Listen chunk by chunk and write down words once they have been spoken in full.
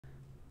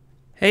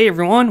Hey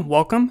everyone,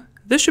 welcome.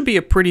 This should be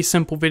a pretty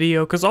simple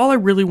video because all I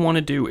really want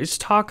to do is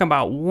talk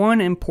about one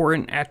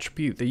important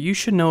attribute that you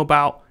should know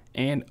about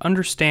and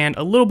understand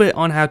a little bit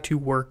on how to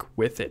work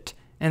with it,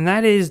 and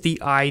that is the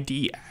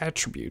ID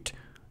attribute.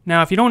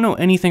 Now, if you don't know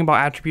anything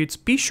about attributes,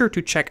 be sure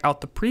to check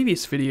out the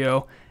previous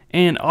video,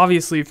 and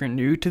obviously if you're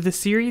new to this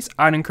series,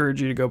 I'd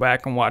encourage you to go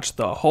back and watch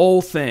the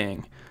whole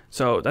thing.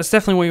 So that's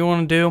definitely what you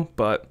want to do,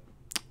 but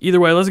either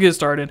way, let's get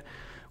started.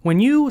 When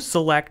you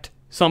select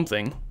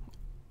something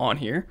on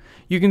here,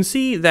 you can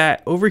see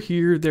that over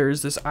here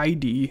there's this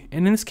ID,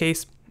 and in this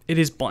case it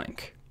is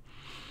blank.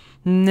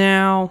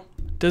 Now,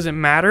 does it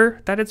matter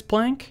that it's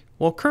blank?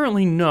 Well,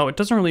 currently no, it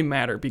doesn't really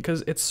matter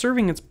because it's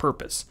serving its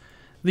purpose.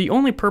 The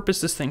only purpose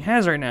this thing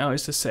has right now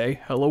is to say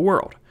hello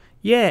world.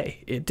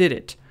 Yay, it did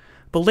it.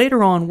 But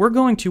later on we're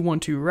going to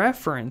want to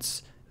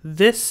reference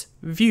this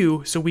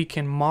view so we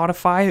can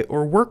modify it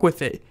or work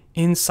with it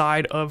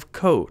inside of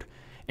code.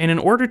 And in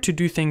order to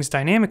do things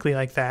dynamically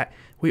like that,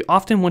 we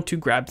often want to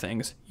grab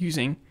things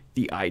using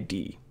the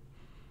ID.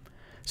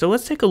 So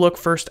let's take a look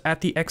first at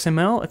the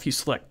XML. If you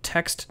select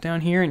text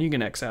down here, and you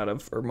can X out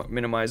of or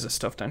minimize this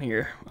stuff down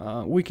here,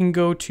 we can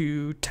go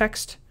to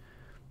text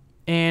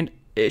and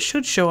it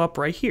should show up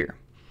right here.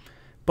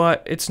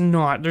 But it's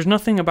not. There's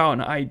nothing about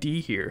an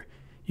ID here.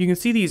 You can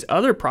see these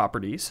other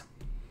properties,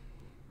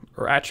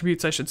 or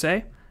attributes I should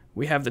say.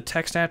 We have the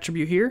text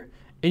attribute here,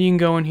 and you can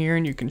go in here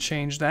and you can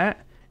change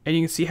that, and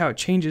you can see how it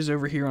changes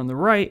over here on the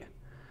right.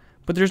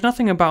 But there's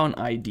nothing about an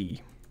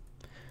ID.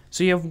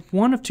 So you have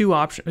one of two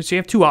options. So you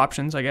have two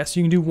options, I guess.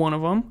 You can do one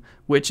of them,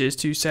 which is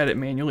to set it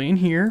manually in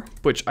here,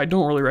 which I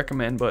don't really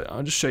recommend, but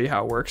I'll just show you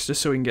how it works,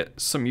 just so we can get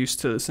some use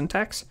to the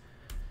syntax.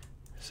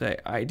 Say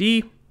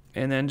ID,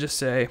 and then just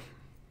say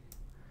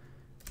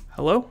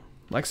hello,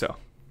 like so.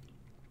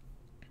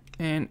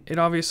 And it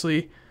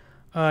obviously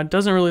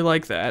doesn't really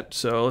like that,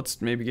 so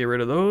let's maybe get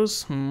rid of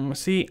those.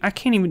 See, I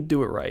can't even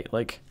do it right.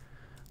 Like,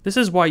 this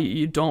is why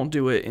you don't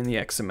do it in the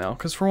XML,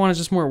 because for one, it's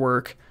just more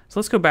work. So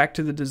let's go back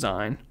to the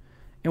design,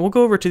 and we'll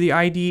go over to the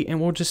ID,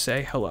 and we'll just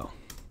say hello.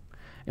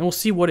 And we'll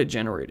see what it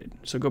generated.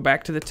 So go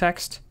back to the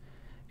text,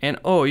 and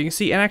oh, you can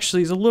see it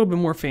actually is a little bit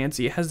more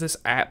fancy. It has this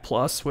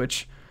 @+,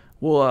 which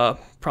we'll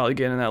probably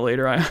get into that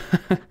later. I'm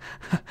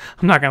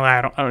not gonna lie,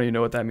 I don't even know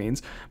what that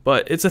means.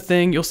 But it's a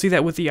thing. You'll see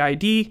that with the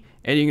ID,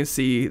 and you can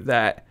see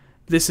that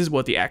this is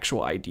what the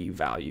actual ID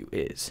value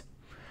is.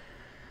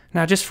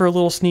 Now, just for a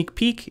little sneak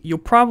peek, you'll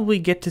probably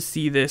get to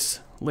see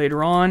this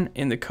later on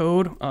in the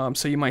code.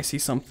 So you might see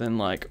something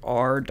like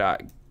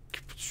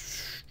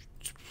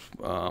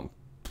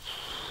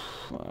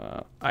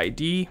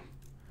ID,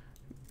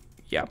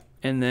 yeah,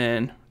 and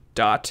then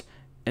dot,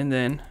 and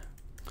then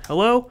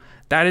hello.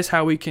 That is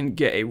how we can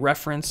get a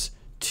reference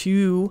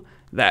to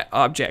that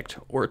object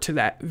or to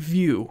that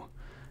view.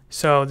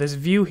 So this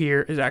view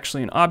here is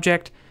actually an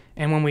object,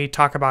 and when we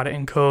talk about it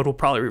in code, we'll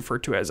probably refer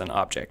to it as an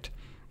object.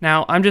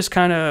 Now, I'm just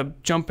kind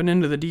of jumping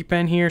into the deep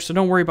end here, so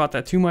don't worry about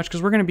that too much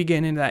because we're going to be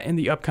getting into that in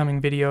the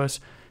upcoming videos,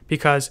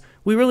 because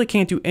we really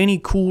can't do any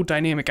cool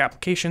dynamic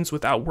applications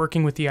without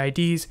working with the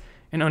IDs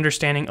and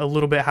understanding a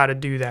little bit how to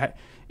do that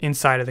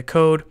inside of the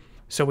code.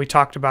 So we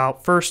talked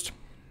about first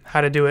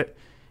how to do it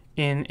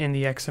in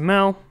the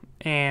XML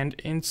and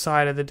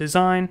inside of the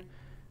design,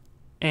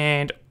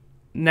 and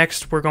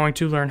next we're going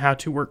to learn how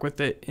to work with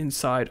it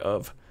inside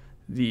of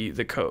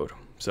the code.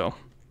 So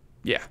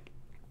yeah.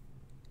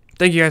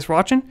 Thank you guys for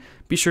watching.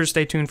 Be sure to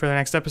stay tuned for the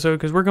next episode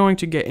because we're going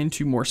to get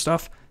into more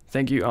stuff.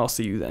 Thank you. I'll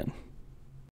see you then.